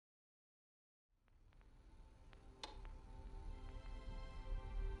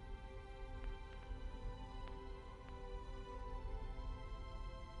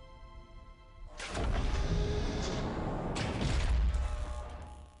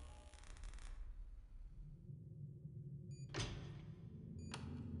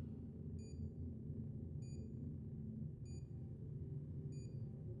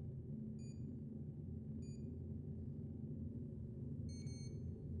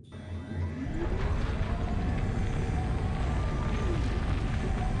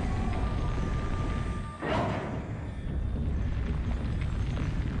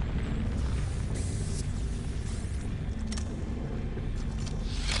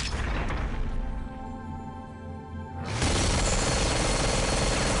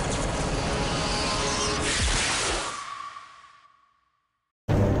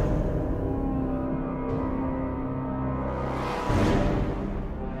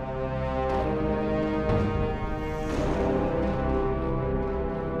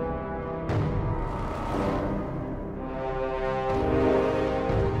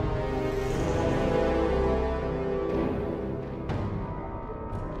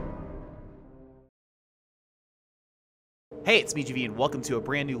Hey, it's me, GV, and welcome to a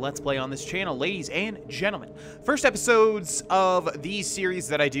brand new Let's Play on this channel, ladies and gentlemen. First episodes of these series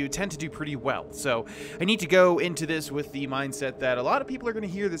that I do tend to do pretty well, so I need to go into this with the mindset that a lot of people are going to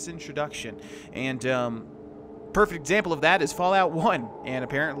hear this introduction, and perfect example of that is Fallout 1, and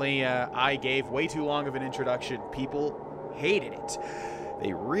apparently I gave way too long of an introduction. People hated it.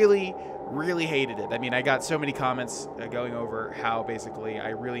 They really hated it. I mean, I got so many comments going over how basically I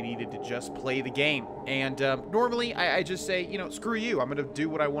really needed to just play the game. And normally I just say, you know, screw you. I'm going to do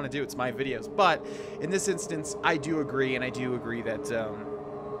what I want to do. It's my videos. But in this instance, I do agree, and I do agree that,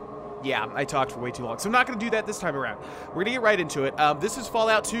 yeah, I talked for way too long. So I'm not going to do that this time around. We're going to get right into it. This is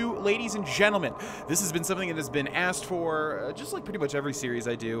Fallout 2, ladies and gentlemen. This has been something that has been asked for, just like pretty much every series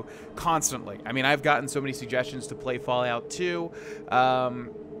I do, constantly. I mean, I've gotten so many suggestions to play Fallout 2.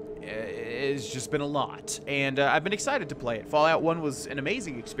 It's just been a lot, and I've been excited to play it. Fallout 1 was an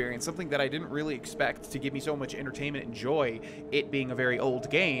amazing experience, something that I didn't really expect to give me so much entertainment and joy, it being a very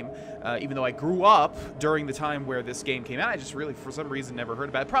old game. Even though I grew up during the time where this game came out, I just really, for some reason, never heard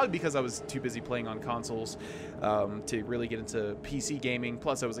about it. Probably because I was too busy playing on consoles to really get into PC gaming.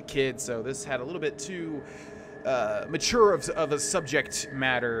 Plus, I was a kid, so this had a little bit too mature of a subject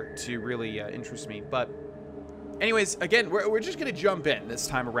matter to really interest me. But anyways, again, we're just going to jump in this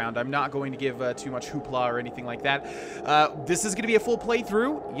time around. I'm not going to give too much hoopla or anything like that. This is going to be a full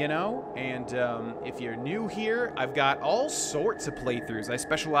playthrough, you know, and if you're new here, I've got all sorts of playthroughs. I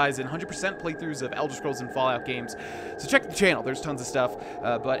specialize in 100% playthroughs of Elder Scrolls and Fallout games, so check the channel. There's tons of stuff,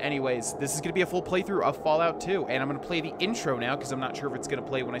 but anyways, this is going to be a full playthrough of Fallout 2, and I'm going to play the intro now because I'm not sure if it's going to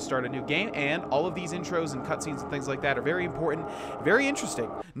play when I start a new game, and all of these intros and cutscenes and things like that are very important, very interesting.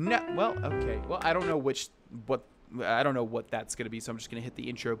 No, well, okay, well, I don't know I don't know what that's going to be, so I'm just going to hit the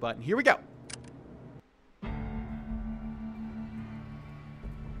intro button. Here we go.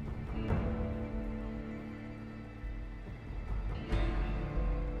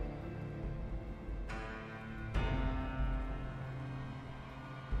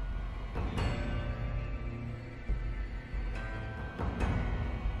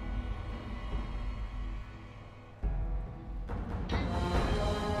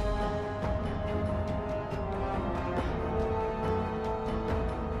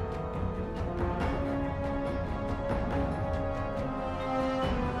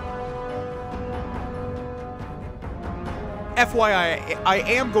 FYI, I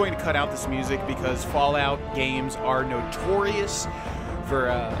am going to cut out this music because Fallout games are notorious for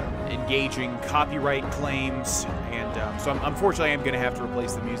engaging copyright claims, and so unfortunately I'm going to have to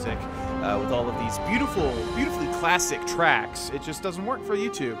replace the music with all of these beautifully classic tracks. It just doesn't work for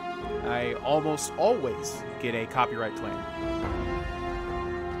YouTube. I almost always get a copyright claim.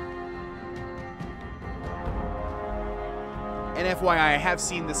 And FYI, I have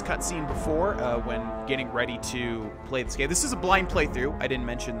seen this cutscene before when getting ready to play this game. This is a blind playthrough. I didn't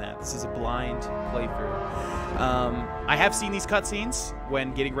mention that. This is a blind playthrough. I have seen these cutscenes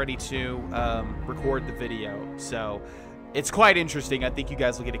when getting ready to record the video. So it's quite interesting. I think you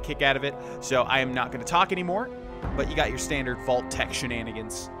guys will get a kick out of it. So I am not going to talk anymore, but you got your standard Vault Tech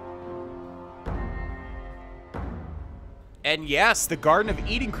shenanigans. And yes, the Garden of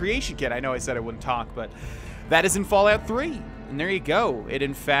Eden creation kit. I know I said I wouldn't talk, but that is in Fallout 3. And there you go. It,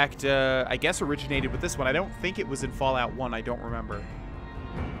 in fact, I guess originated with this one. I don't think it was in Fallout 1. I don't remember.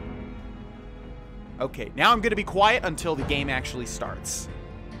 Okay, now I'm going to be quiet until the game actually starts.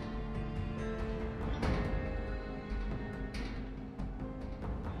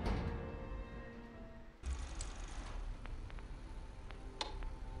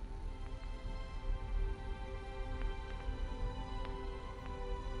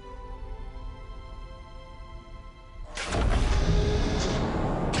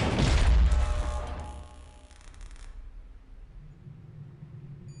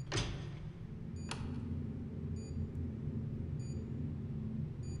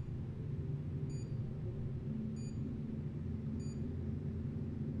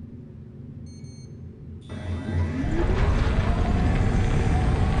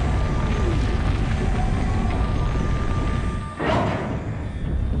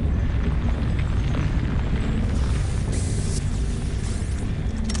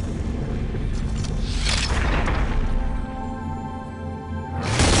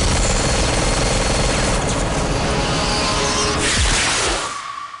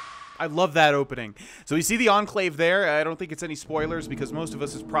 I love that opening. So we see the Enclave there. I don't think it's any spoilers because most of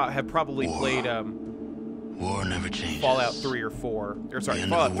us have probably played War never changes. Fallout 3 or 4. Or sorry, the end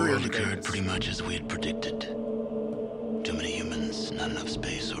Fallout of the 3 or world 4. occurred pretty much as we had predicted. Too many humans, not enough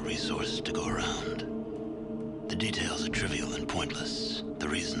space or resources to go around. The details are trivial and pointless. The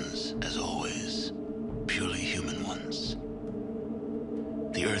reasons, as always, purely human ones.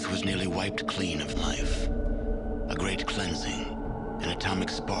 the Earth was nearly wiped clean of life. A great cleansing, an atomic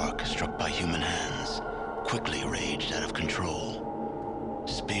spark struck by human hands, quickly raged out of control.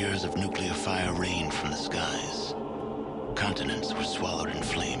 Spears of nuclear fire rained from the skies. Continents were swallowed in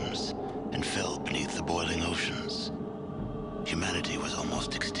flames and fell beneath the boiling oceans. Humanity was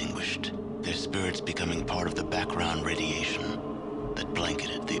almost extinguished, their spirits becoming part of the background radiation that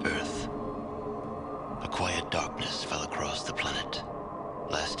blanketed the Earth. A quiet darkness fell across the planet,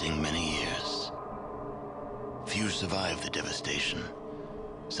 lasting many years. Few survived the devastation.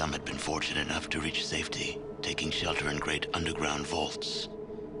 Some had been fortunate enough to reach safety, taking shelter in great underground vaults.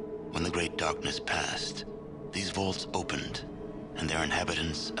 When the great darkness passed, these vaults opened, and their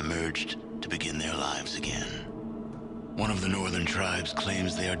inhabitants emerged to begin their lives again. One of the northern tribes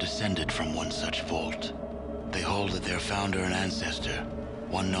claims they are descended from one such vault. They hold that their founder and ancestor,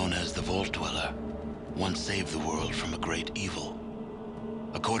 one known as the Vault Dweller, once saved the world from a great evil.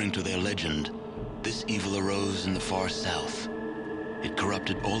 According to their legend, this evil arose in the far south. It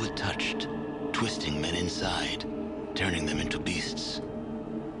corrupted all it touched, twisting men inside, turning them into beasts.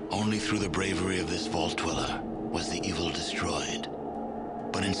 Only through the bravery of this Vault Dweller was the evil destroyed.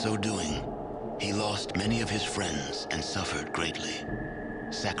 But in so doing, he lost many of his friends and suffered greatly,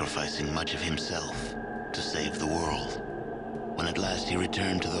 sacrificing much of himself to save the world. When at last he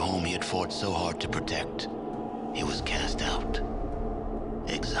returned to the home he had fought so hard to protect, he was cast out,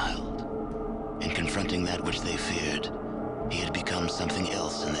 exiled. In confronting that which they feared, he had become something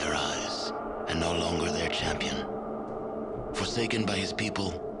else in their eyes, and no longer their champion. Forsaken by his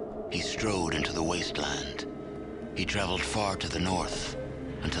people, he strode into the wasteland. He traveled far to the north,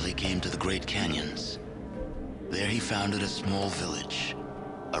 until he came to the Great Canyons. There he founded a small village,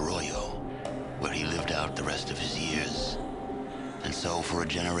 Arroyo, where he lived out the rest of his years. And so, for a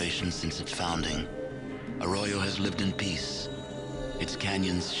generation since its founding, Arroyo has lived in peace, its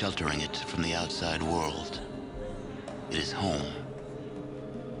canyons sheltering it from the outside world. It is home.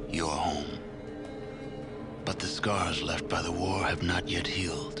 Your home. But the scars left by the war have not yet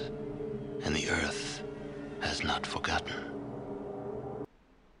healed, and the Earth has not forgotten.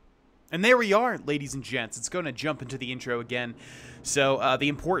 And there we are, ladies and gents. It's going to jump into the intro again. So the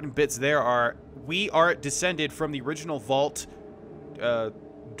important bits there are, we are descended from the original Vault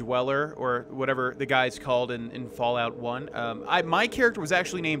Dweller, or whatever the guy's called in Fallout 1. My character was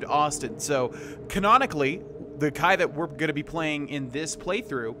actually named Austin, so canonically, the guy that we're going to be playing in this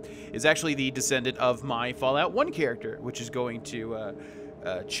playthrough is actually the descendant of my Fallout 1 character, which is going to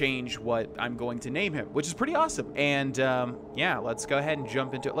change what I'm going to name him, which is pretty awesome. And yeah, let's go ahead and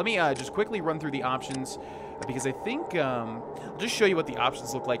jump into it. Let me just quickly run through the options, because I think I'll just show you what the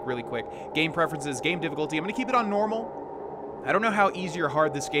options look like really quick. Game preferences, game difficulty. I'm going to keep it on normal. I don't know how easy or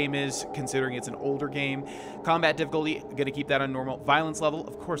hard this game is, considering it's an older game. Combat difficulty, going to keep that on normal. Violence level,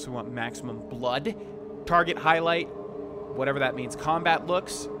 of course we want maximum blood. Target highlight, whatever that means. Combat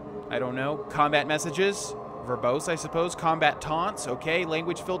looks, I don't know. Combat messages, verbose, I suppose. Combat taunts, okay.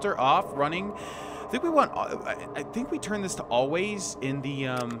 Language filter off, running. I think we turn this to always in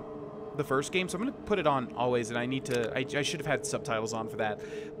the first game, so I'm going to put it on always, and I should have had subtitles on for that,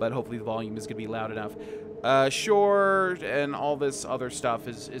 but hopefully the volume is going to be loud enough. Sure, and all this other stuff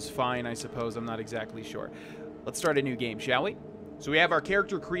is fine, I suppose. I'm not exactly sure. Let's start a new game, shall we? So we have our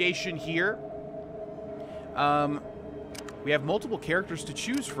character creation here. We have multiple characters to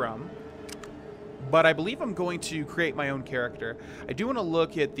choose from, but I believe I'm going to create my own character. I do want to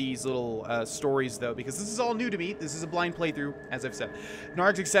look at these little stories, though, because this is all new to me. This is a blind playthrough, as I've said.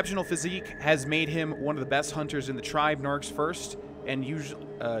 Narg's exceptional physique has made him one of the best hunters in the tribe. Narg's first and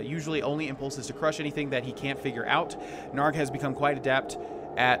usually only impulse is to crush anything that he can't figure out. Narg has become quite adept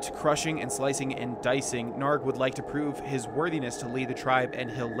at crushing and slicing and dicing. Narg would like to prove his worthiness to lead the tribe,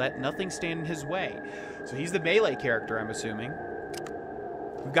 and he'll let nothing stand in his way. So he's the melee character, I'm assuming.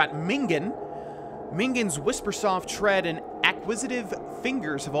 We've got Mingan. Mingan's whisper-soft tread and acquisitive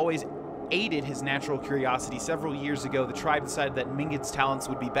fingers have always aided his natural curiosity. Several years ago, the tribe decided that Mingan's talents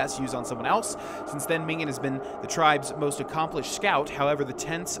would be best used on someone else. Since then, Mingan has been the tribe's most accomplished scout. However, the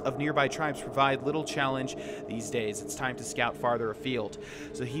tents of nearby tribes provide little challenge these days. It's time to scout farther afield.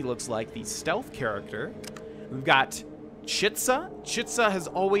 So he looks like the stealth character. We've got Chitsa. Chitsa has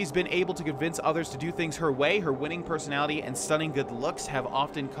always been able to convince others to do things her way. Her winning personality and stunning good looks have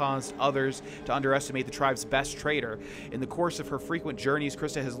often caused others to underestimate the tribe's best trader. In the course of her frequent journeys,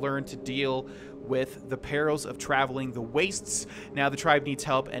 Krista has learned to deal with the perils of traveling the wastes. Now the tribe needs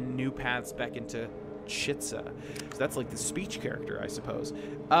help, and new paths beckon to Chitsa. So that's like the speech character, I suppose.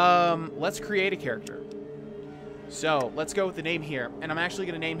 Let's create a character. So let's go with the name here, and I'm actually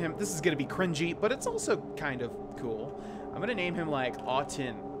going to name him. This is going to be cringy, but it's also kind of cool. I'm going to name him like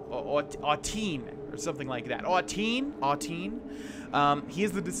Autin or something like that. Autin. He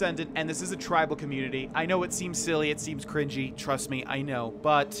is the descendant, and this is a tribal community. I know it seems silly, it seems cringy, trust me, I know,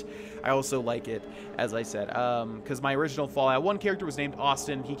 but I also like it, as I said, because my original Fallout 1 character was named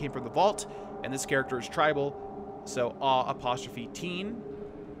Austin. He came from the Vault, and this character is tribal, so teen.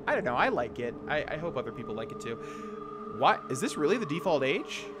 I don't know, I like it. I hope other people like it too. What? Is this really the default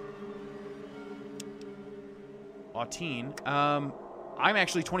age? Autin. I'm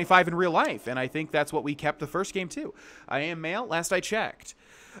actually 25 in real life, and I think that's what we kept the first game too. I am male, last I checked.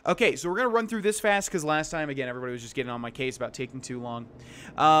 Okay, so we're going to run through this fast because last time, again, everybody was just getting on my case about taking too long.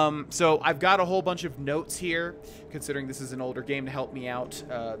 So I've got a whole bunch of notes here, considering this is an older game to help me out.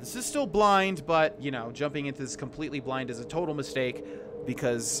 This is still blind, but, you know, jumping into this completely blind is a total mistake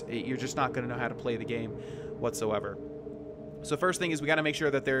because you're just not going to know how to play the game whatsoever. So first thing is we got to make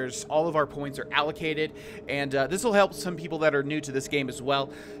sure that all of our points are allocated, and this will help some people that are new to this game as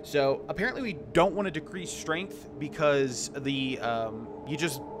well. So apparently we don't want to decrease strength because you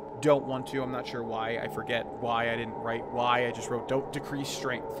just don't want to. I'm not sure why. I forget why. I didn't write why. I just wrote don't decrease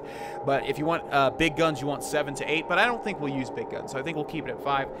strength. But if you want big guns, you want 7 to 8, but I don't think we'll use big guns, so I think we'll keep it at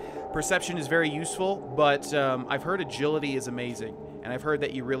 5. Perception is very useful, but I've heard agility is amazing, and I've heard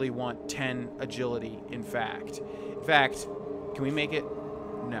that you really want 10 agility, in fact. Can we make it?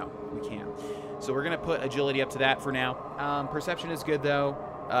 No, we can't. So we're going to put agility up to that for now. Perception is good, though.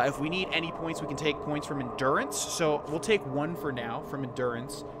 If we need any points, we can take points from endurance. So we'll take 1 for now from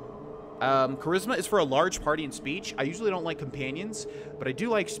endurance. Charisma is for a large party and speech. I usually don't like companions, but I do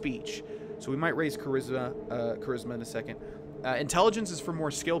like speech. So we might raise charisma in a second. Intelligence is for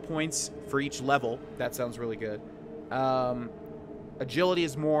more skill points for each level. That sounds really good. Agility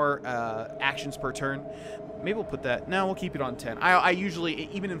is more actions per turn. Maybe we'll put that. No, we'll keep it on 10. I usually,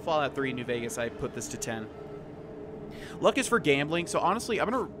 even in Fallout 3 New Vegas, I put this to 10. Luck is for gambling. So honestly,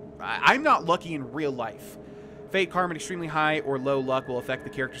 I'm not lucky in real life. Fate, karma, extremely high or low luck will affect the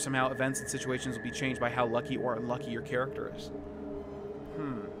character somehow. Events and situations will be changed by how lucky or unlucky your character is.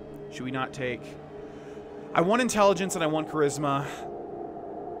 Should we not take... I want intelligence and I want charisma.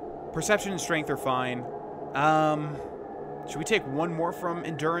 Perception and strength are fine. Should we take 1 more from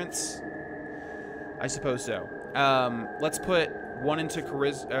endurance? I suppose so. Let's put 1 into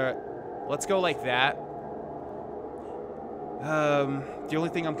charisma. Let's go like that. The only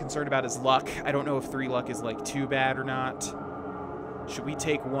thing I'm concerned about is luck. I don't know if 3 luck is like too bad or not. Should we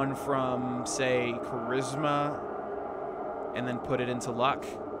take 1 from, say, charisma and then put it into luck?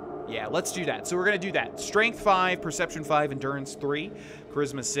 Yeah, let's do that. So we're going to do that. Strength 5, perception 5, endurance 3,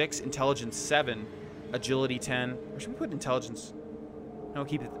 charisma 6, intelligence 7, agility 10. Or should we put intelligence? No,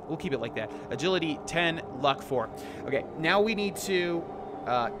 we'll keep it like that. Agility 10, luck 4. Okay, now we need to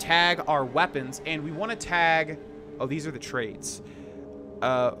tag our weapons, and we want to tag... Oh, these are the traits.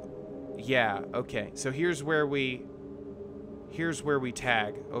 Yeah, okay. So here's where we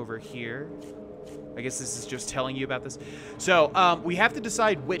tag over here. I guess this is just telling you about this. So we have to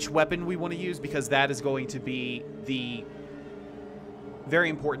decide which weapon we want to use because that is going to be the very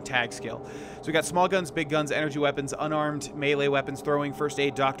important tag skill. So we got small guns, big guns, energy weapons, unarmed, melee weapons, throwing, first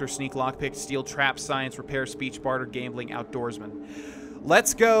aid, doctor, sneak, lockpick, steal, trap, science, repair, speech, barter, gambling, outdoorsman.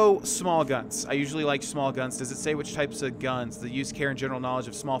 Let's go small guns. I usually like small guns. Does it say which types of guns? The use, care, and general knowledge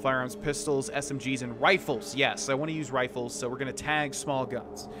of small firearms, pistols, SMGs, and rifles. Yes, I want to use rifles, so we're going to tag small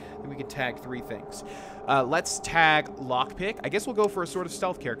guns. I think we can tag 3 things. Let's tag lockpick. I guess we'll go for a sort of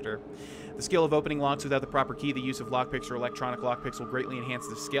stealth character. The skill of opening locks without the proper key. The use of lockpicks or electronic lockpicks will greatly enhance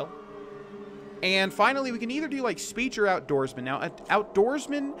the skill. And finally, we can either do like speech or outdoorsman. Now,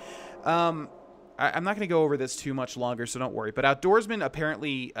 outdoorsman... I'm not going to go over this too much longer, so don't worry. But outdoorsman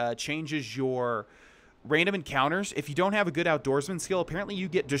apparently changes your random encounters. If you don't have a good outdoorsman skill, apparently you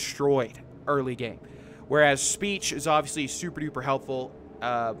get destroyed early game. Whereas speech is obviously super duper helpful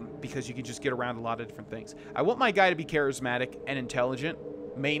because you can just get around a lot of different things. I want my guy to be charismatic and intelligent,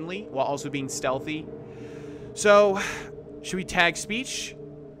 mainly, while also being stealthy. So, should we tag speech?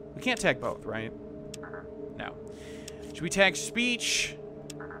 We can't tag both, right? No. Should we tag speech?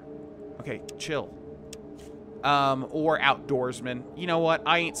 Okay, chill. Or outdoorsman. You know what?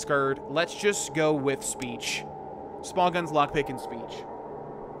 I ain't scared. Let's just go with speech. Small guns, lockpick, and speech.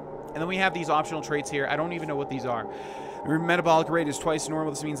 And then we have these optional traits here. I don't even know what these are. Your metabolic rate is twice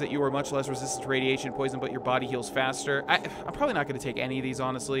normal. This means that you are much less resistant to radiation and poison, but your body heals faster. I'm probably not going to take any of these,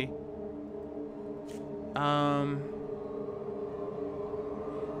 honestly.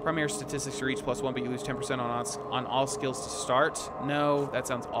 Primary statistics to reach +1, but you lose 10% on all skills to start. No, that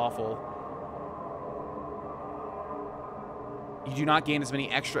sounds awful. You do not gain as many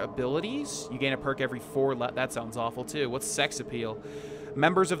extra abilities. You gain a perk every 4. That sounds awful, too. What's sex appeal?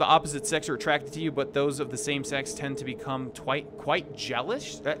 Members of the opposite sex are attracted to you, but those of the same sex tend to become quite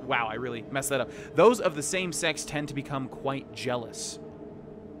jealous. Wow, I really messed that up. Those of the same sex tend to become quite jealous.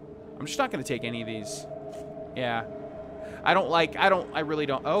 I'm just not going to take any of these. Yeah. I really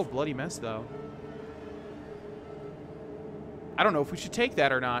don't. Oh, bloody mess, though. I don't know if we should take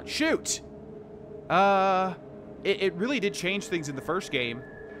that or not. Shoot! It really did change things in the first game.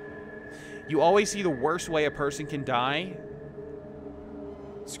 You always see the worst way a person can die.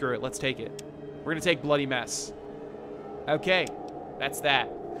 Screw it, let's take it. We're gonna take bloody mess. Okay, that's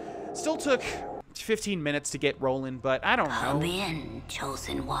that. Still took 15 minutes to get rolling, but I don't know. Come in,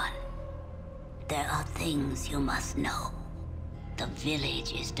 Chosen One. There are things you must know. The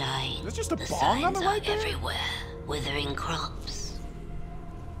village is dying. That's just a the bong on the signs right are there? everywhere. Withering crops.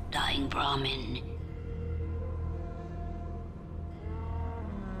 Dying Brahmin.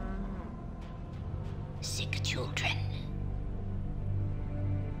 Sick children.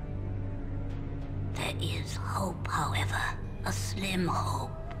 There is hope, however. A slim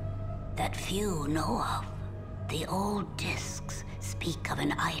hope that few know of. The old discs speak of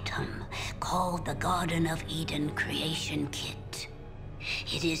an item called the Garden of Eden Creation Kit.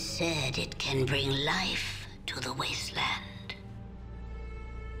 It is said it can bring life to the wasteland.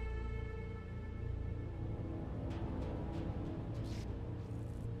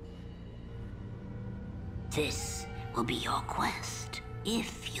 This will be your quest,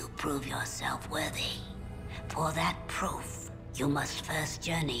 if you prove yourself worthy. For that proof, you must first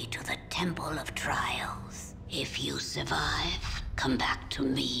journey to the Temple of Trials. If you survive, come back to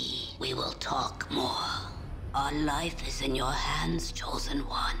me. We will talk more. Our life is in your hands, Chosen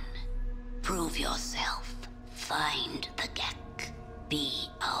One. Prove yourself. Find the Gek. Be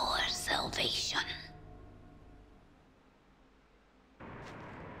our salvation.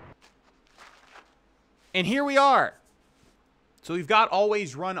 And here we are. So we've got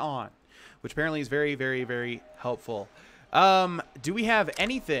always run on, which apparently is very, very, very helpful. Do we have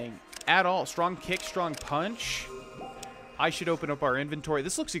anything at all? Strong kick, strong punch. I should open up our inventory.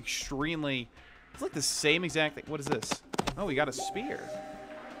 This looks extremely... It's like the same exact thing. What is this? Oh, we got a spear.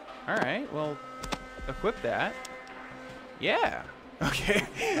 All right, well, equip that. Yeah. Okay.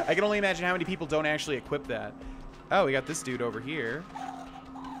 I can only imagine how many people don't actually equip that. Oh, we got this dude over here.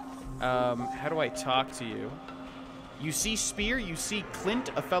 How do I talk to you? You see Spear, you see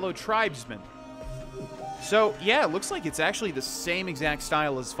Clint, a fellow tribesman. So, yeah, it looks like it's actually the same exact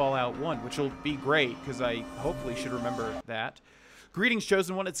style as Fallout 1, which will be great, because I hopefully should remember that. Greetings,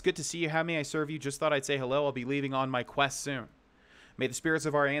 Chosen One. It's good to see you. How may I serve you? Just thought I'd say hello. I'll be leaving on my quest soon. May the spirits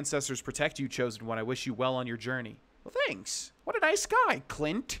of our ancestors protect you, Chosen One. I wish you well on your journey. Well, thanks. What a nice guy,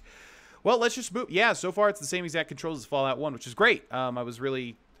 Clint. Well, let's just move. Yeah, so far it's the same exact controls as Fallout 1, which is great. I was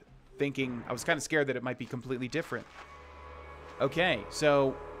really thinking, I was kind of scared that it might be completely different. Okay,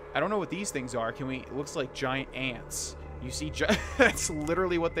 so I don't know what these things are. Can we? It looks like giant ants. You see, that's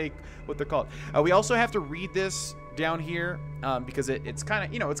literally what they're called. We also have to read this down here because it's kind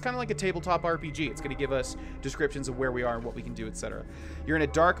of, it's kind of like a tabletop RPG. It's going to give us descriptions of where we are and what we can do, etc. You're in a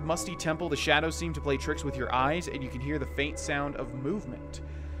dark, musty temple. The shadows seem to play tricks with your eyes, and you can hear the faint sound of movement.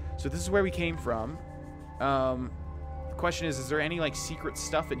 So this is where we came from. The question is there any like secret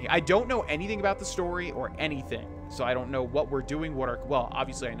stuff in here? I don't know anything about the story or anything, so I don't know what we're doing. Well,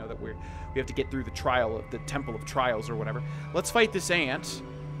 obviously I know that we have to get through the trial of the Temple of Trials or whatever. Let's fight this ant.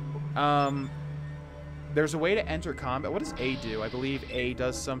 There's a way to enter combat. What does A do? I believe A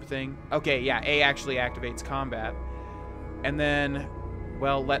does something. Okay, yeah, A actually activates combat. And then,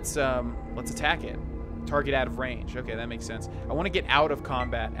 well, let's attack it. Target out of range. Okay, that makes sense. I want to get out of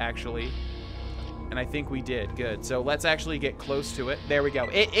combat, actually. And I think we did. Good. So let's actually get close to it. There we go.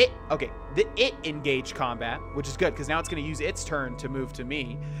 Okay. It engaged combat, which is good, because now it's going to use its turn to move to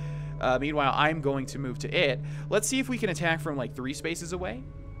me. Meanwhile, I'm going to move to it. Let's see if we can attack from, like, 3 spaces away.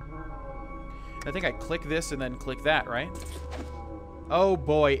 I think I click this and then click that, right? Oh,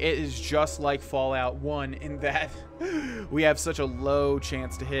 boy. It is just like Fallout 1 in that we have such a low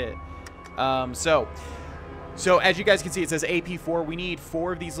chance to hit. So as you guys can see, it says AP4. We need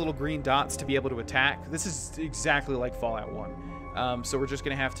 4 of these little green dots to be able to attack. This is exactly like Fallout 1. So we're just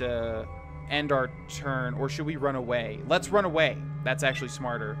going to have to end our turn. Or should we run away? Let's run away. That's actually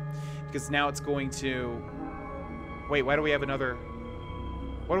smarter. Because now it's going to... Wait, why do we have another...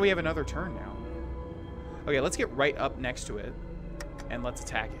 Why do we have another turn now? Okay, let's get right up next to it. And let's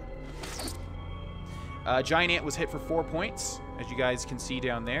attack it. Giant Ant was hit for 4 points, as you guys can see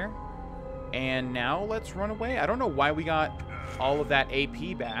down there. And now let's run away. I don't know why we got all of that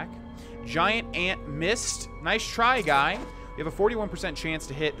AP back. Giant Ant missed. Nice try, guy. We have a 41% chance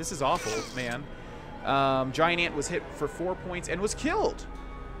to hit. This is awful, man. Giant ant was hit for 4 points and was killed.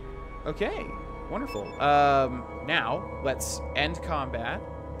 Okay, wonderful. Now, let's end combat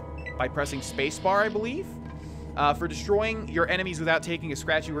by pressing spacebar, I believe. For destroying your enemies without taking a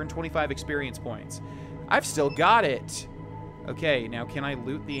scratch, you earn 25 experience points. I've still got it. Okay, now can I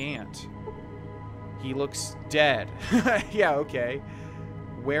loot the ant? He looks dead. Yeah, okay.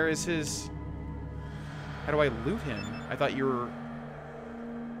 Where is his... How do I loot him? I thought you were...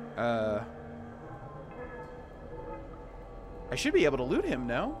 I should be able to loot him,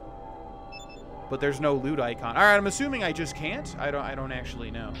 no? But there's no loot icon. Alright, I'm assuming I just can't. I don't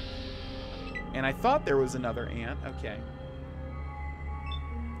actually know. And I thought there was another ant. Okay.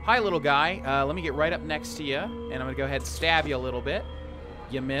 Hi, little guy. Let me get right up next to you. And I'm going to go ahead and stab you a little bit.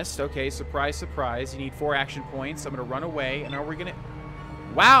 You missed. Okay, surprise, surprise. You need 4 action points. I'm going to run away. And are we going to...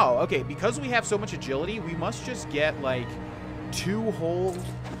 Wow. Okay, because we have so much agility, we must just get, like, 2 whole...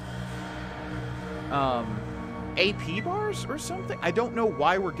 AP bars or something? I don't know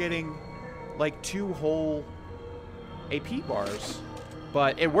why we're getting, like, 2 whole AP bars.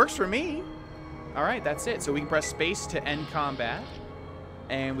 But it works for me. Alright, that's it. So we can press space to end combat.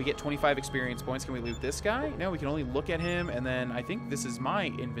 And we get 25 experience points. Can we loot this guy? No, we can only look at him. And then I think this is my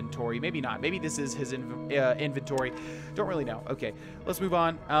inventory. Maybe not. Maybe this is his inventory. Don't really know. Okay, let's move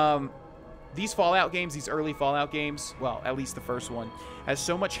on. These Fallout games, these early Fallout games, well, at least the first one, has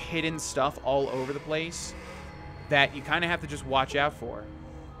so much hidden stuff all over the place that you kind of have to just watch out for.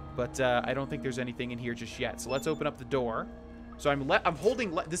 But I don't think there's anything in here just yet. So let's open up the door. So I'm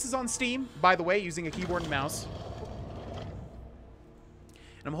holding... This is on Steam, by the way, using a keyboard and mouse.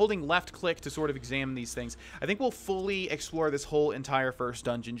 And I'm holding left click to sort of examine these things. I think we'll fully explore this whole entire first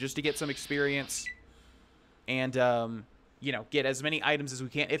dungeon just to get some experience and, you know, get as many items as we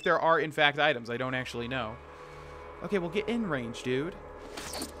can. If there are, in fact, items. I don't actually know. Okay, we'll get in range, dude.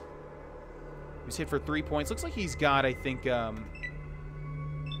 He's hit for 3 points. Looks like he's got, I think,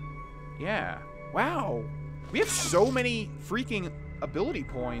 yeah. Wow. We have so many freaking ability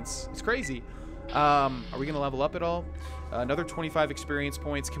points. It's crazy. Are we going to level up at all? Another 25 experience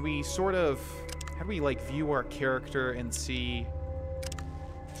points. Can we sort of... How do we, like, view our character and see...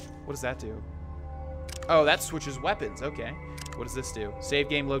 What does that do? Oh, that switches weapons. Okay. What does this do? Save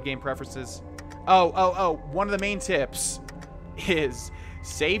game, load game preferences. Oh. One of the main tips is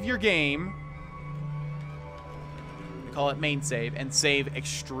save your game. We call it main save. And save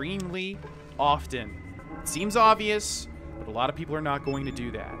extremely often. It seems obvious, but a lot of people are not going to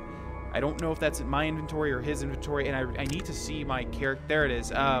do that. I don't know if that's in my inventory or his inventory, and I need to see my character. There it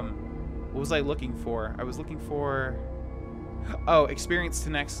is. What was I looking for? I was looking for... Oh, experience to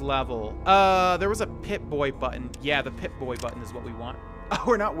next level. There was a Pip-Boy button. Yeah, the Pip-Boy button is what we want. Oh,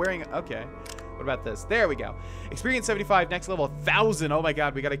 we're not wearing it. Okay. What about this? There we go. Experience 75, next level 1,000. Oh my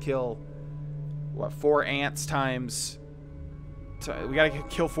god, we gotta kill... What, 4 ants times... We gotta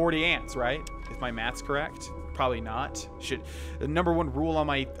kill 40 ants, right? If my math's correct. Probably not. The #1 rule on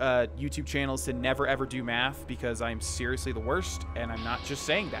my YouTube channel is to never ever do math because I'm seriously the worst, and I'm not just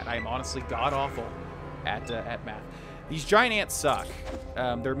saying that. I am honestly god-awful at math. These giant ants suck.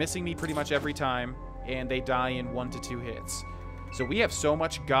 They're missing me pretty much every time, and they die in 1 to 2 hits. So we have so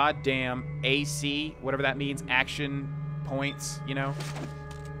much goddamn AC, whatever that means, action points, you know?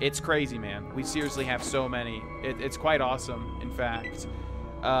 It's crazy, man. We seriously have so many. It's quite awesome, in fact.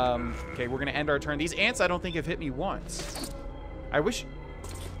 Okay, we're gonna end our turn. These ants, I don't think, have hit me once. I wish...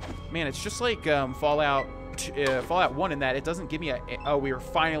 Man, it's just like Fallout 1 in that it doesn't give me a... Oh, we were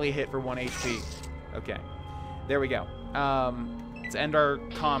finally hit for 1 HP. Okay. There we go. Let's end our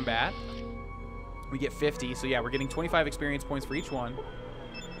combat. We get 50, so yeah, we're getting 25 experience points for each one.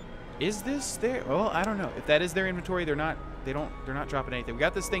 Is this their... Well, I don't know. If that is their inventory, they're not dropping anything. We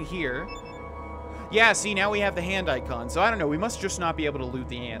got this thing here. Yeah, see, now we have the hand icon. So I don't know. We must just not be able to loot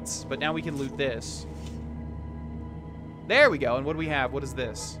the ants. But now we can loot this. There we go. And what do we have? What is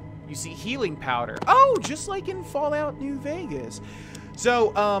this? You see healing powder. Oh, just like in Fallout New Vegas.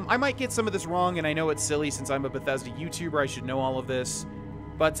 So, I might get some of this wrong, and I know it's silly since I'm a Bethesda YouTuber. I should know all of this.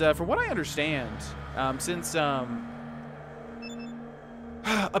 But from what I understand, since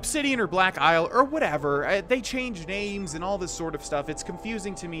Obsidian or Black Isle or whatever, they change names and all this sort of stuff. It's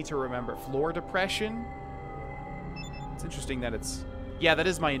confusing to me to remember. Floor depression? It's interesting that it's... Yeah, that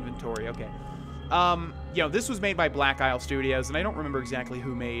is my inventory. Okay. You know, this was made by Black Isle Studios, and I don't remember exactly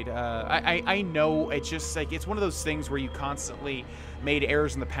who made, I know it's just, like, it's one of those things where you constantly made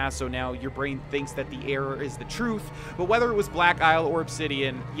errors in the past, so now your brain thinks that the error is the truth. But whether it was Black Isle or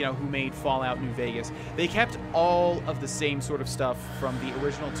Obsidian, you know, who made Fallout New Vegas, they kept all of the same sort of stuff from the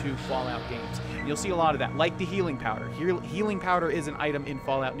original 2 Fallout games. And you'll see a lot of that, like the healing powder. Healing powder is an item in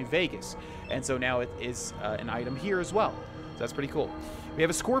Fallout New Vegas, and so now it is an item here as well. So that's pretty cool. We have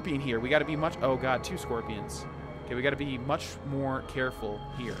a scorpion here. We got to be much... Oh, God, 2 scorpions. Okay, we got to be much more careful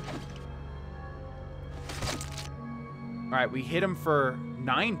here. All right, we hit him for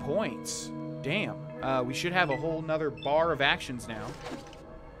 9 points. Damn. We should have a whole nother bar of actions now.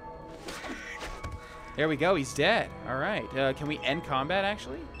 There we go. He's dead. All right. Can we end combat,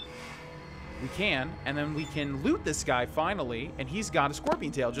 actually? We can. And then we can loot this guy, finally. And he's got a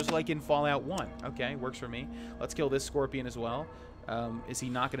scorpion tail, just like in Fallout 1. Okay, works for me. Let's kill this scorpion as well. Is he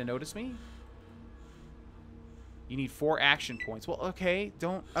not going to notice me? You need 4 action points. Well, okay.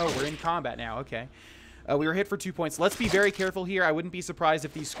 Don't... Oh, we're in combat now. Okay. We were hit for 2 points. Let's be very careful here. I wouldn't be surprised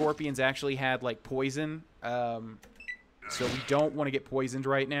if these scorpions actually had, like, poison. So we don't want to get poisoned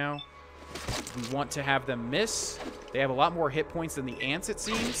right now. We want to have them miss. They have a lot more hit points than the ants, it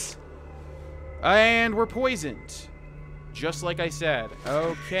seems. And we're poisoned. Just like I said.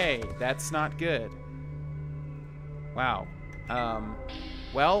 Okay, that's not good. Wow.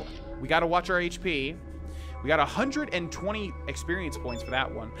 Well, we got to watch our HP. We got 120 experience points for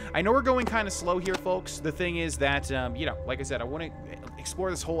that one. I know we're going kind of slow here, folks. The thing is that, you know, like I said, I want to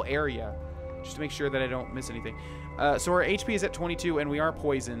explore this whole area just to make sure that I don't miss anything. So our HP is at 22, and we are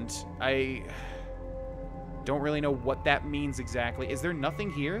poisoned. I don't really know what that means exactly. Is there nothing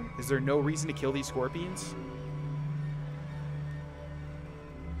here? Is there no reason to kill these scorpions?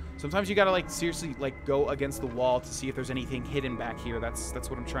 Sometimes you gotta, like, seriously, like, go against the wall to see if there's anything hidden back here. That's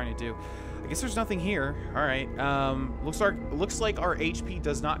what I'm trying to do. I guess there's nothing here. All right. Looks like our HP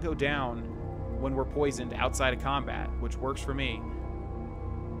does not go down when we're poisoned outside of combat, which works for me.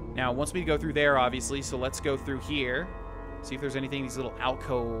 Now, it wants me to go through there, obviously, so let's go through here. See if there's anything in these little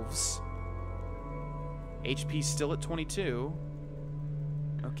alcoves. HP's still at 22.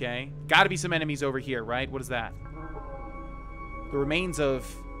 Okay. Gotta be some enemies over here, right? What is that? The remains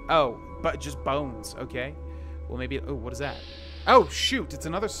of... Oh, but just bones. Okay. Well, maybe... Oh, what is that? Oh, shoot. It's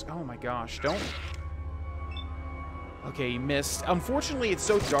another... Oh, my gosh. Don't... Okay, he missed. Unfortunately, it's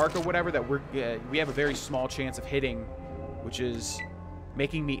so dark or whatever that we have a very small chance of hitting, which is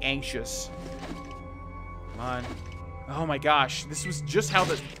making me anxious. Come on. Oh, my gosh. This was just how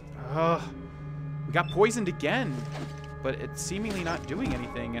the... we got poisoned again, but it's seemingly not doing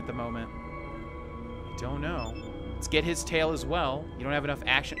anything at the moment. I don't know. Let's get his tail as well. You don't have enough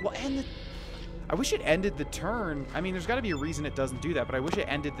action. Well, I wish it ended the turn. I mean, there's got to be a reason it doesn't do that, but I wish it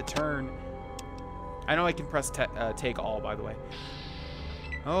ended the turn. I know I can press take all, by the way.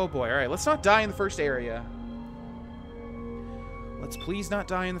 Oh, boy. All right, let's not die in the first area. Let's please not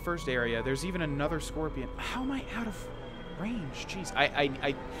die in the first area. There's even another scorpion. How am I out of range? Jeez.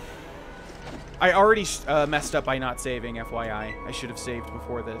 I already messed up by not saving, FYI. I should have saved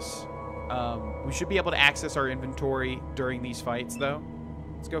before this. We should be able to access our inventory during these fights, though.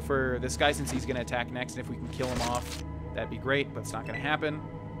 Let's go for this guy since he's going to attack next, and if we can kill him off, that'd be great, but it's not going to happen.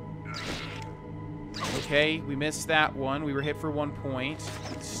 Okay, we missed that one. We were hit for 1 point.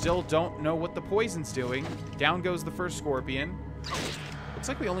 Still don't know what the poison's doing. Down goes the first scorpion. Looks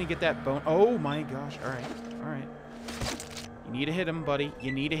like we only get that bone. Oh, my gosh. All right. All right. You need to hit him, buddy.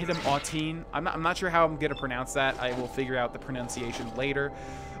 You need to hit him, Autine. I'm not sure how I'm going to pronounce that. I will figure out the pronunciation later.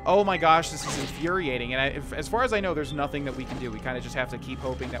 Oh my gosh, this is infuriating. And as far as I know, there's nothing that we can do. We kind of just have to keep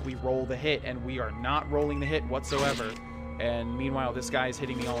hoping that we roll the hit, and we are not rolling the hit whatsoever. And meanwhile, this guy is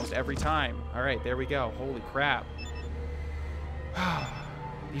hitting me almost every time. All right, there we go. Holy crap.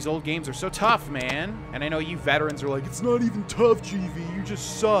 These old games are so tough, man. And I know you veterans are like, it's not even tough, GV. You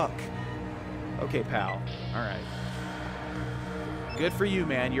just suck. Okay, pal. All right. Good for you,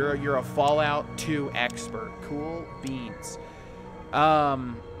 man. You're a Fallout 2 expert. Cool beans.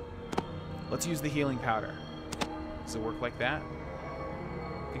 Let's use the healing powder. Does it work like that?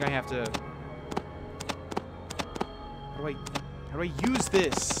 I think I have to... How do I use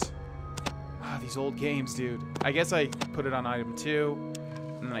this? Ah, these old games, dude. I guess I put it on item 2,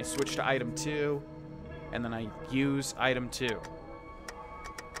 and then I switch to item 2, and then I use item 2.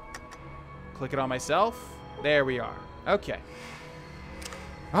 Click it on myself. There we are. Okay.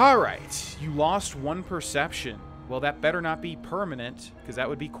 All right. You lost 1 perception. Well, that better not be permanent, because that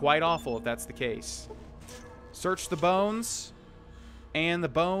would be quite awful if that's the case. Search the bones, and the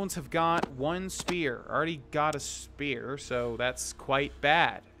bones have got 1 spear. Already got a spear, so that's quite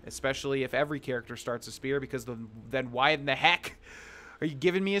bad. Especially if every character starts a spear, because then why in the heck are you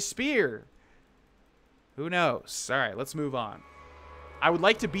giving me a spear? Who knows? All right, let's move on. I would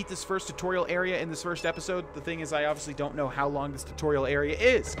like to beat this first tutorial area in this first episode. The thing is, I obviously don't know how long this tutorial area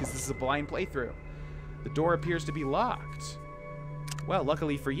is, because this is a blind playthrough. The door appears to be locked. Well,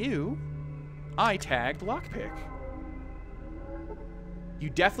 luckily for you, I tagged lockpick. You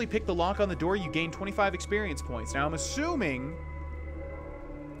definitely picked the lock on the door. You gained 25 experience points. Now, I'm assuming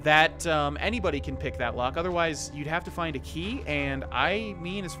that anybody can pick that lock. Otherwise, you'd have to find a key. And I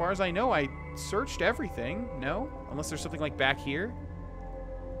mean, as far as I know, I searched everything. No? Unless there's something like back here.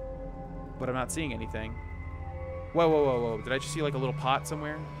 But I'm not seeing anything. Whoa, whoa, whoa, whoa. Did I just see like a little pot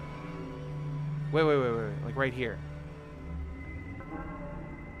somewhere? Wait, wait, wait, wait. Like right here.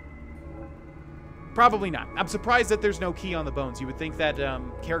 Probably not. I'm surprised that there's no key on the bones. You would think that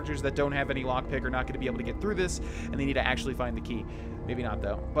characters that don't have any lockpick are not going to be able to get through this, and they need to actually find the key. Maybe not,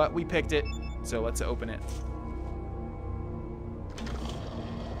 though. But we picked it, so let's open it.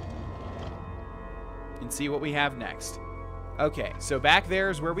 And see what we have next. Okay, so back there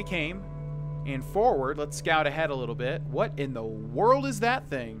is where we came. And forward, let's scout ahead a little bit. What in the world is that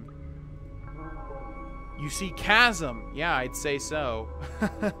thing? You see chasm. Yeah, I'd say so.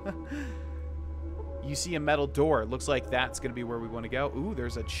 You see a metal door. It looks like that's going to be where we want to go. Ooh,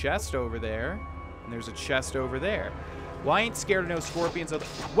 there's a chest over there. And there's a chest over there. Well, I ain't scared of no scorpions.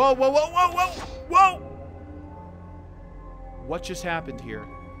 Whoa, whoa, whoa, whoa, whoa, whoa! What just happened here?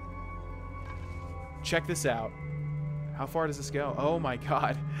 Check this out. How far does this go? Oh my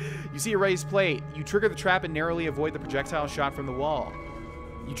god. You see a raised plate. You trigger the trap and narrowly avoid the projectile shot from the wall.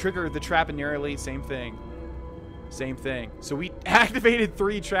 You trigger the trap and narrowly, same thing. Same thing. So we activated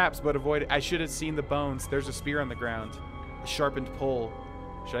 3 traps, but avoided. I should have seen the bones. There's a spear on the ground. A sharpened pole.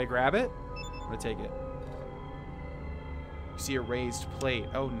 Should I grab it? I'm gonna take it. You see a raised plate.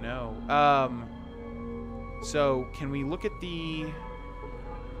 Oh no. So can we look at the...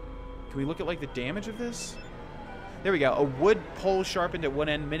 Can we look at like the damage of this? There we go. A wood pole sharpened at one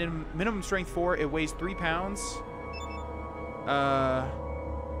end. Minimum strength 4. It weighs 3 pounds. I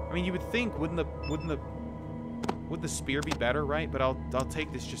mean, you would think, would the spear be better, right? But I'll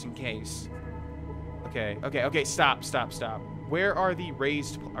take this just in case. Okay, okay, okay. Stop, stop, stop. Where are the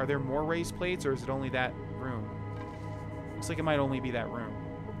raised? Are there more raised plates, or is it only that room? Looks like it might only be that room.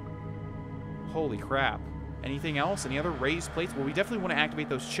 Holy crap! Anything else? Any other raised plates? Well, we definitely want to activate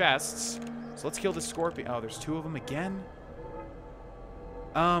those chests. So let's kill the scorpion. Oh, there's 2 of them again.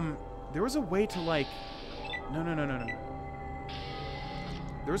 There was a way to like. No.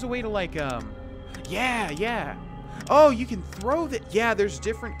 There was a way to like. Yeah. Oh, you can throw that. Yeah, there's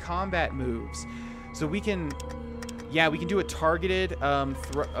different combat moves. So we can, yeah, we can do a targeted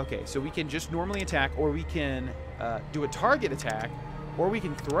okay, so we can just normally attack, or we can do a target attack, or we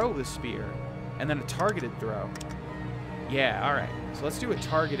can throw the spear, and then a targeted throw. Yeah, all right. So let's do a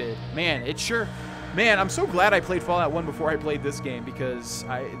targeted. Man, man, I'm so glad I played Fallout 1 before I played this game, because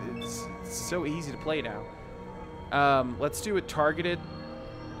it's so easy to play now. Let's do a targeted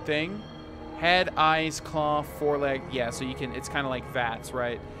thing. Head, eyes, claw, foreleg. Yeah, so you can, it's kind of like VATS,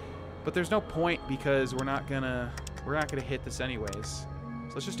 right? But there's no point because we're not gonna hit this anyways.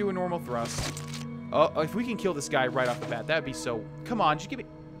 So let's just do a normal thrust. Oh, if we can kill this guy right off the bat, that'd be so... Come on, just give me...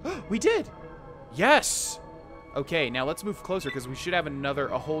 We did! Yes! Okay, now let's move closer because we should have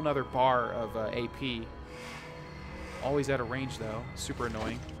a whole nother bar of AP. Always out of range though. Super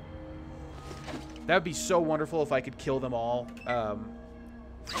annoying. That would be so wonderful if I could kill them all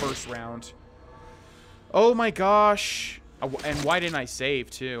first round. Oh my gosh. And why didn't I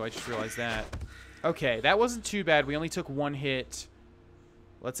save too? I just realized that. Okay, that wasn't too bad. We only took 1 hit.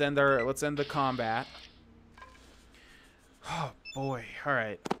 Let's end the combat. Oh boy. All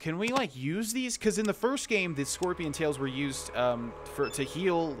right. Can we like use these? Because in the first game, the scorpion tails were used to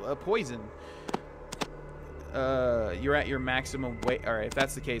heal poison. You're at your maximum weight. All right. If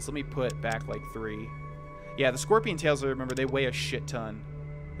that's the case, let me put back like 3. Yeah, the scorpion tails. I remember they weigh a shit ton.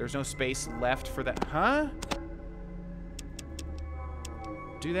 There's no space left for that. Huh?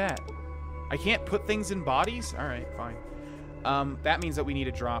 Do that. I can't put things in bodies? Alright, fine. That means that we need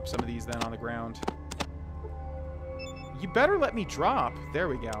to drop some of these then on the ground. You better let me drop. There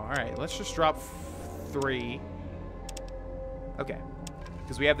we go. Alright, let's just drop 3. Okay.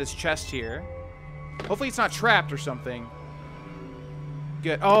 Because we have this chest here. Hopefully it's not trapped or something.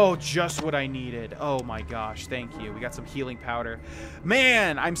 Good. Oh, just what I needed. Oh my gosh, thank you. We got some healing powder.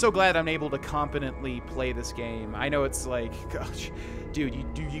 Man, I'm so glad I'm able to competently play this game. I know it's like, gosh, dude, you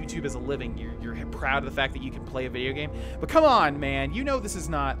do YouTube as a living. You're proud of the fact that you can play a video game. But come on, man. You know this is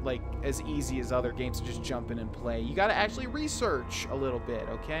not like as easy as other games to just jump in and play. You got to actually research a little bit,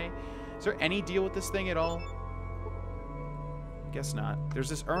 okay? Is there any deal with this thing at all? Guess not. There's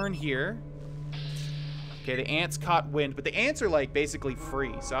this urn here. Okay, the ants caught wind, but the ants are, like, basically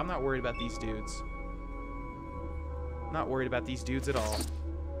free, so I'm not worried about these dudes. Not worried about these dudes at all.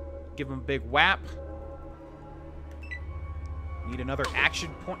 Give them a big whap. Need another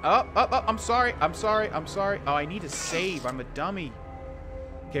action point. Oh, I'm sorry. Oh, I need to save. I'm a dummy.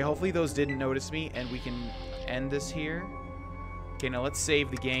 Okay, hopefully those didn't notice me, and we can end this here. Okay, now let's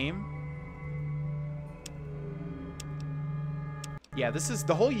save the game. Yeah, this is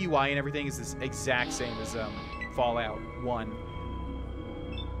the whole UI and everything is this exact same as Fallout 1.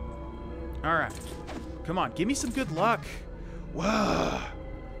 All right, come on, give me some good luck. Whoa.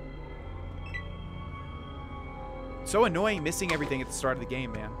 So annoying missing everything at the start of the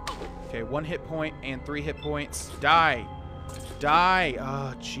game, man. Okay, 1 hit point and 3 hit points. Die. Die.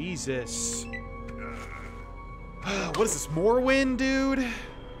 Oh, Jesus. What is this, Morrowind, dude?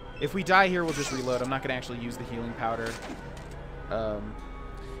 If we die here, we'll just reload. I'm not going to actually use the healing powder.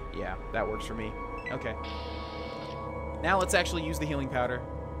 Yeah, that works for me. Okay. Now let's actually use the healing powder.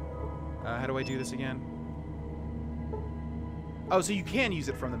 How do I do this again? Oh, so you can use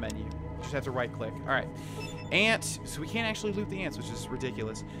it from the menu. You just have to right-click. All right. Ant. So we can't actually loot the ants, which is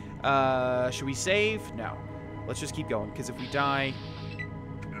ridiculous. Should we save? No. Let's just keep going, because if we die...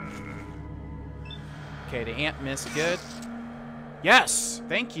 Okay, the ant missed. Good. Yes!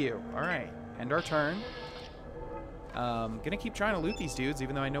 Thank you. All right. End our turn. Gonna keep trying to loot these dudes,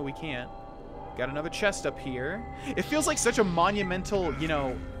 even though I know we can't. Got another chest up here. It feels like such a monumental, you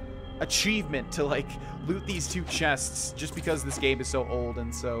know, achievement to, like, loot these 2 chests just because this game is so old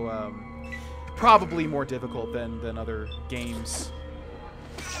and so, probably more difficult than other games.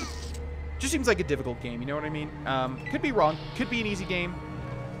 Just seems like a difficult game, you know what I mean? Could be wrong. Could be an easy game.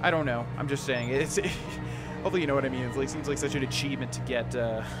 I don't know. I'm just saying. Hopefully you know what I mean. It like, seems like such an achievement to get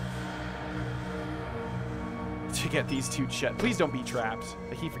these 2 chests. Please don't be trapped.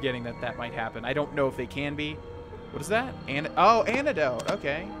 I keep forgetting that that might happen. I don't know if they can be. What is that? Oh, antidote.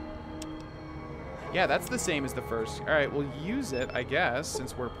 Okay. Yeah, that's the same as the first. All right, we'll use it, I guess,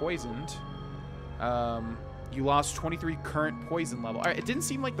 since we're poisoned. You lost 23 current poison level. All right, it didn't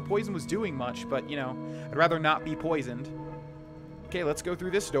seem like the poison was doing much, but, you know, I'd rather not be poisoned. Okay, let's go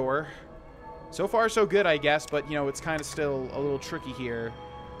through this door. So far, so good, I guess, but, you know, it's kind of still a little tricky here.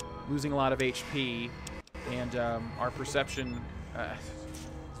 Losing a lot of HP. And our perception is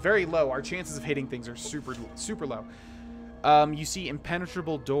very low. Our chances of hitting things are super low. You see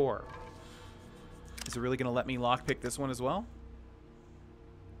impenetrable door. Is it really going to let me lockpick this one as well?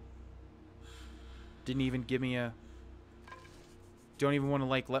 Didn't even give me a... Don't even want to,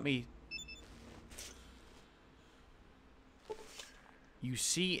 like, let me... You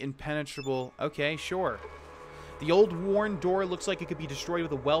see impenetrable... Okay, sure. The old worn door looks like it could be destroyed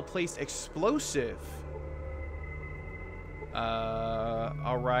with a well-placed explosive.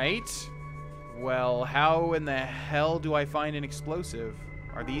 Alright. Well, how in the hell do I find an explosive?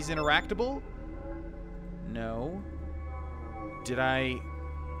 Are these interactable? No. Did I...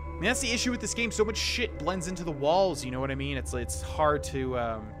 I mean, that's the issue with this game. So much shit blends into the walls, you know what I mean? It's hard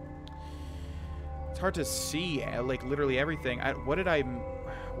to, it's hard to see, like, literally everything. What did I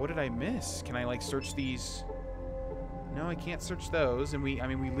miss? Can I, like, search these? No, I can't search those. And I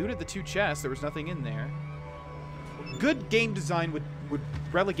mean, we looted the 2 chests. There was nothing in there. Good game design would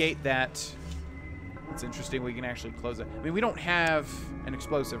relegate that. It's interesting we can actually close it. I mean, we don't have an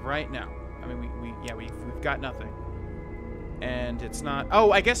explosive, right? No. I mean, we've got nothing. And it's not...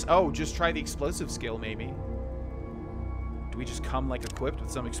 Oh, I guess... Oh, just try the explosive skill, maybe. Do we just come, like, equipped with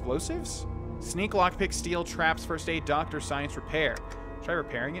some explosives? Sneak, lockpick, steal, traps, first aid, doctor, science, repair. Try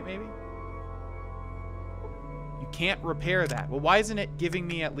repairing it, maybe? You can't repair that. Well, why isn't it giving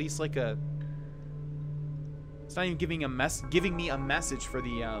me at least, like, a... It's not even giving me a message for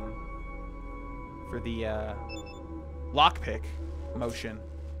the lockpick motion.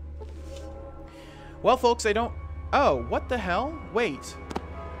 Well, folks, I don't... Oh, what the hell? Wait.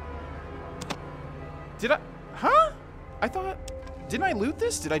 Did I... Huh? I thought... Didn't I loot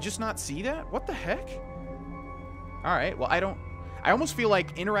this? Did I just not see that? What the heck? Alright, well, I don't... I almost feel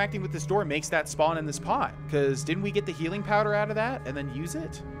like interacting with this door makes that spawn in this pot. Because didn't we get the healing powder out of that and then use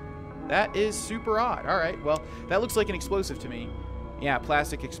it? That is super odd. Alright, well, that looks like an explosive to me. Yeah,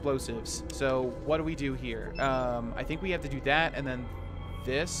 plastic explosives. So, what do we do here? I think we have to do that and then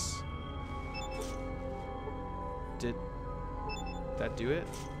this. Did that do it?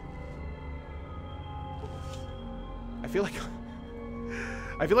 I feel like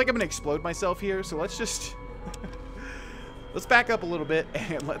I'm gonna explode myself here, so let's just let's back up a little bit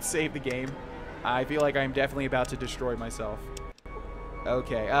and let's save the game. I feel like I'm definitely about to destroy myself.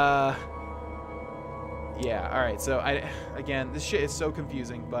 Okay, yeah, alright, so again, this shit is so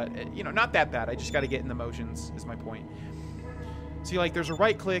confusing, but, you know, not that bad. I just gotta get in the motions, is my point. See, like, there's a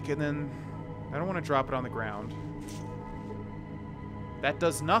right click, and then I don't want to drop it on the ground. That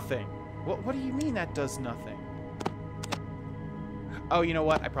does nothing. What do you mean that does nothing? Oh, you know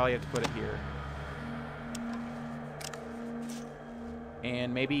what? I probably have to put it here.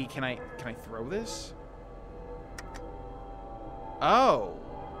 And maybe, can I throw this? Oh.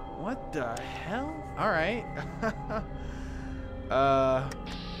 What the hell? Alright.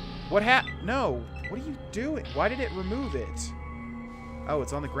 What happened? No. What are you doing? Why did it remove it? Oh,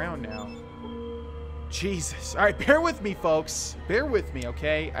 it's on the ground now. Jesus. Alright, bear with me, folks. Bear with me,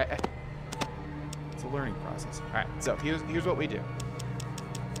 okay? It's a learning process. Alright, so here's what we do.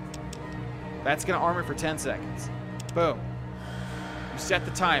 That's going to armor for 10 seconds. Boom. You set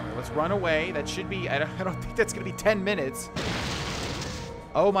the timer. Let's run away. That should be... I don't think that's going to be 10 minutes.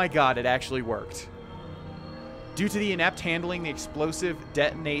 Oh my god, it actually worked. Due to the inept handling, the explosive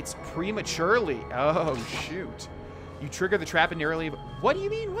detonates prematurely. Oh, shoot. You trigger the trap and nearly... What do you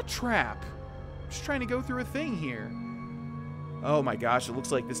mean? What trap? I'm just trying to go through a thing here. Oh my gosh, it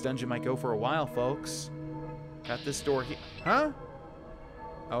looks like this dungeon might go for a while, folks. Got this door here. Huh?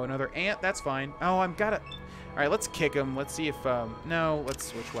 Oh, another ant. That's fine. Oh, I'm gotta... Alright, let's kick him. Let's see if... No, let's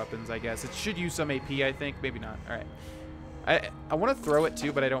switch weapons, I guess. It should use some AP, I think. Maybe not. Alright. I want to throw it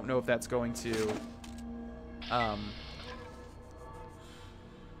too, but I don't know if that's going to...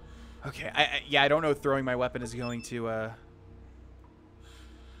 Okay, yeah, I don't know if throwing my weapon is going to,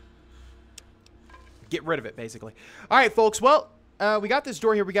 get rid of it, basically. Alright, folks, well, we got this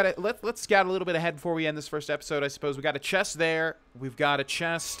door here. We got to... Let's scout a little bit ahead before we end this first episode, I suppose. We got a chest there. We've got a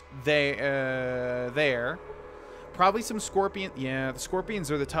chest there. Probably some scorpion... Yeah, the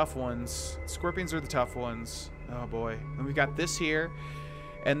scorpions are the tough ones. Scorpions are the tough ones. Oh, boy. And we got this here.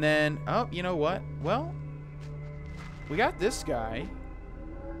 And then... Oh, you know what? Well... We got this guy.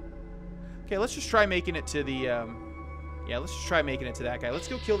 Okay, let's just try making it to the... Yeah, let's just try making it to that guy. Let's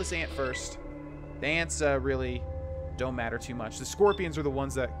go kill this ant first. The ants really don't matter too much. The scorpions are the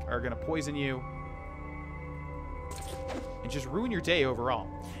ones that are going to poison you. And just ruin your day overall.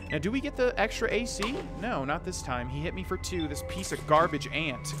 Now, do we get the extra AC? No, not this time. He hit me for 2. This piece of garbage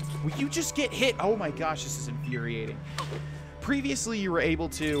ant. Will you just get hit? Oh my gosh, this is infuriating. Previously, you were able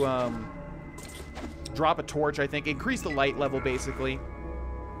to drop a torch, I think. Increase the light level, basically.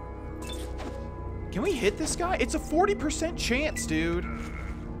 Can we hit this guy? It's a 40% chance, dude.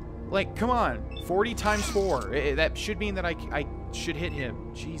 Like, come on. 40 times 4. That should mean that I should hit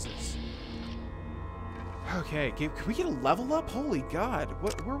him. Jesus. Okay, can we get a level up? Holy God.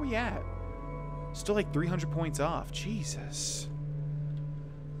 Where are we at? Still like 300 points off. Jesus.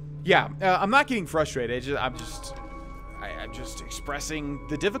 Yeah, I'm not getting frustrated. I'm just expressing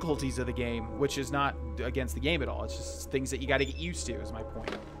the difficulties of the game, which is not against the game at all. It's just things that you got to get used to, is my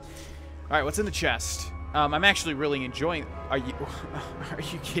point. All right, what's in the chest? I'm actually really enjoying... Are you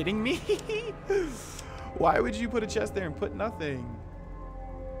kidding me? Why would you put a chest there and put nothing?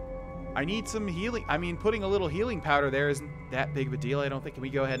 I need some healing. I mean, putting a little healing powder there isn't that big of a deal, I don't think. Can we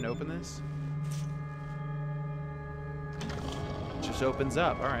go ahead and open this? It just opens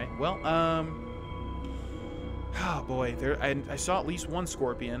up. All right. Well, oh boy, I saw at least one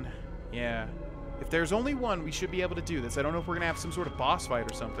scorpion. Yeah. If there's only one, we should be able to do this. I don't know if we're gonna have some sort of boss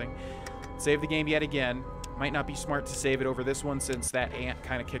fight or something. Save the game yet again. Might not be smart to save it over this one since that ant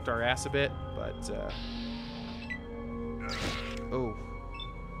kind of kicked our ass a bit, but oh.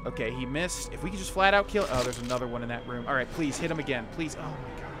 Okay, he missed. If we could just flat out kill... Oh, there's another one in that room. All right, please hit him again. Please. Oh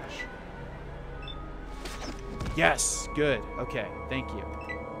my gosh. Yes, good. Okay, thank you.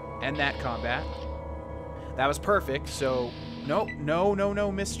 End that combat. That was perfect. So, no,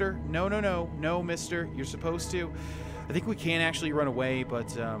 mister. No, mister. You're supposed to. I think we can actually run away,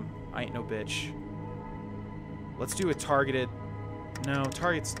 but I ain't no bitch. Let's do a targeted... No,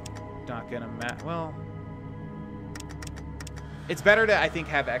 target's not gonna matter. Well... It's better to, I think,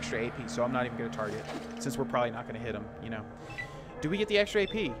 have extra AP, so I'm not even going to target, since we're probably not going to hit him, you know. Do we get the extra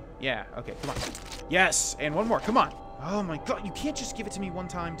AP? Yeah, okay, come on. Yes, and one more, come on. Oh my god, you can't just give it to me one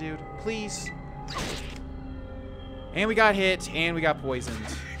time, dude. Please. And we got hit, and we got poisoned.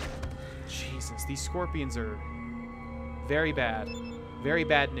 Jesus, these scorpions are very bad. Very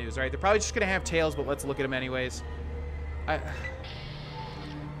bad news. All right, they're probably just going to have tails, but let's look at them anyways.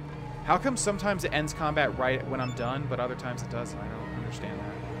 How come sometimes it ends combat right when I'm done, but other times it doesn't? I don't understand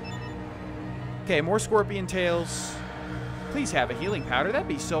that. Okay, more scorpion tails. Please have a healing powder. That'd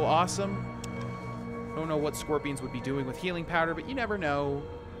be so awesome. I don't know what scorpions would be doing with healing powder, but you never know.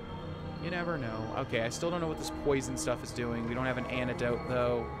 You never know. Okay, I still don't know what this poison stuff is doing. We don't have an antidote,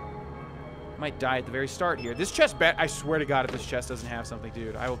 though. Might die at the very start here. This chest, I swear to God, if this chest doesn't have something,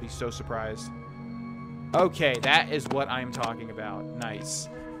 dude, I will be so surprised. Okay, that is what I'm talking about. Nice.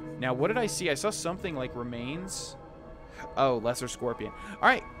 Now, what did I see? I saw something like remains. Oh, lesser scorpion. All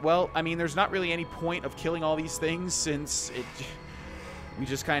right, well, I mean, there's not really any point of killing all these things since we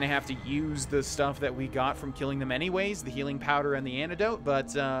just kind of have to use the stuff that we got from killing them anyways, the healing powder and the antidote,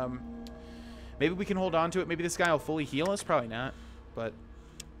 but maybe we can hold on to it. Maybe this guy will fully heal us. Probably not, but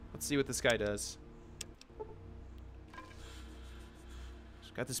let's see what this guy does.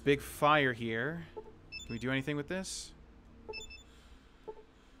 Just got this big fire here. Can we do anything with this?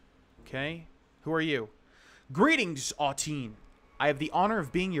 Okay. Who are you? Greetings, Autine. I have the honor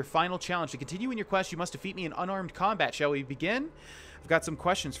of being your final challenge. To continue in your quest, you must defeat me in unarmed combat. Shall we begin? I've got some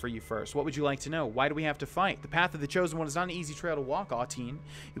questions for you first. What would you like to know? Why do we have to fight? The path of the Chosen One is not an easy trail to walk, Autine.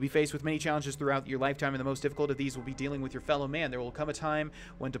 You'll be faced with many challenges throughout your lifetime, and the most difficult of these will be dealing with your fellow man. There will come a time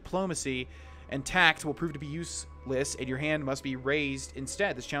when diplomacy and tact will prove to be useless, and your hand must be raised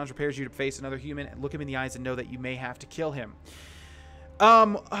instead. This challenge prepares you to face another human and look him in the eyes and know that you may have to kill him.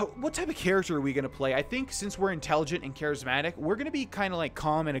 What type of character are we going to play? I think since we're intelligent and charismatic, we're going to be kind of like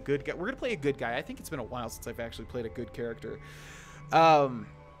calm and a good guy. We're going to play a good guy. I think it's been a while since I've actually played a good character.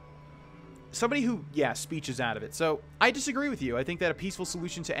 Somebody who, yeah, speech is out of it. So I disagree with you. I think that a peaceful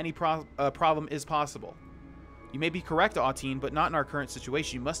solution to any problem is possible. You may be correct, Autine, but not in our current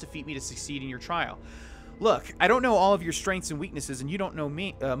situation. You must defeat me to succeed in your trial. Look, I don't know all of your strengths and weaknesses, and you don't know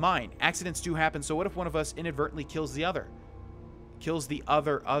mine. Accidents do happen, so what if one of us inadvertently kills the other? Kills the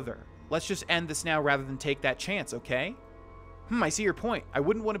other. Let's just end this now rather than take that chance, okay? I see your point. I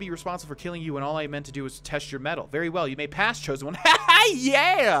wouldn't want to be responsible for killing you when all I meant to do was test your mettle. Very well, you may pass, Chosen One.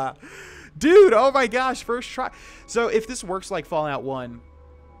 Yeah! Dude, oh my gosh, first try. So if this works like Fallout 1,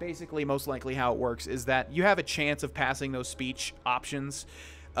 basically most likely how it works is that you have a chance of passing those speech options.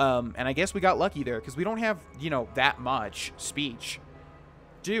 And I guess we got lucky there because we don't have, you know, that much speech.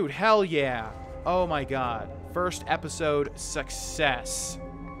 Dude, hell yeah. Oh my god. First episode success.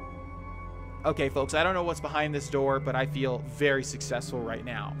 Okay, folks, I don't know what's behind this door, but I feel very successful right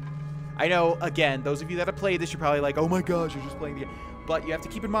now. I know, again, those of you that have played this, you're probably like, oh my gosh, you're just playing the game. But you have to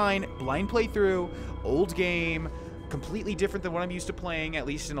keep in mind, blind playthrough, old game, completely different than what I'm used to playing, at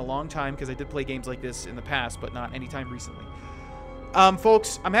least in a long time, because I did play games like this in the past, but not anytime recently.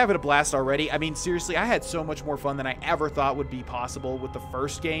 Folks, I'm having a blast already. I mean, seriously, I had so much more fun than I ever thought would be possible with the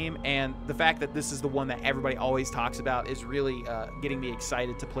first game, and the fact that this is the one that everybody always talks about is really getting me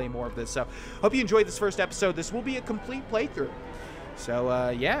excited to play more of this. So, hope you enjoyed this first episode. This will be a complete playthrough. So,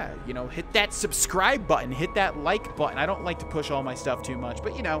 yeah, you know, hit that subscribe button, hit that like button. I don't like to push all my stuff too much,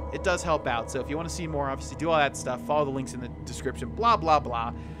 but, you know, it does help out. So, if you want to see more, obviously, do all that stuff. Follow the links in the description, blah, blah,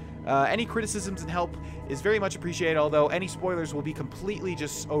 blah. Any criticisms and help is very much appreciated, although any spoilers will be completely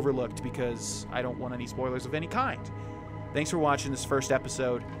just overlooked because I don't want any spoilers of any kind. Thanks for watching this first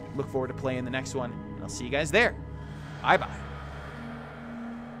episode. Look forward to playing the next one, and I'll see you guys there. Bye-bye.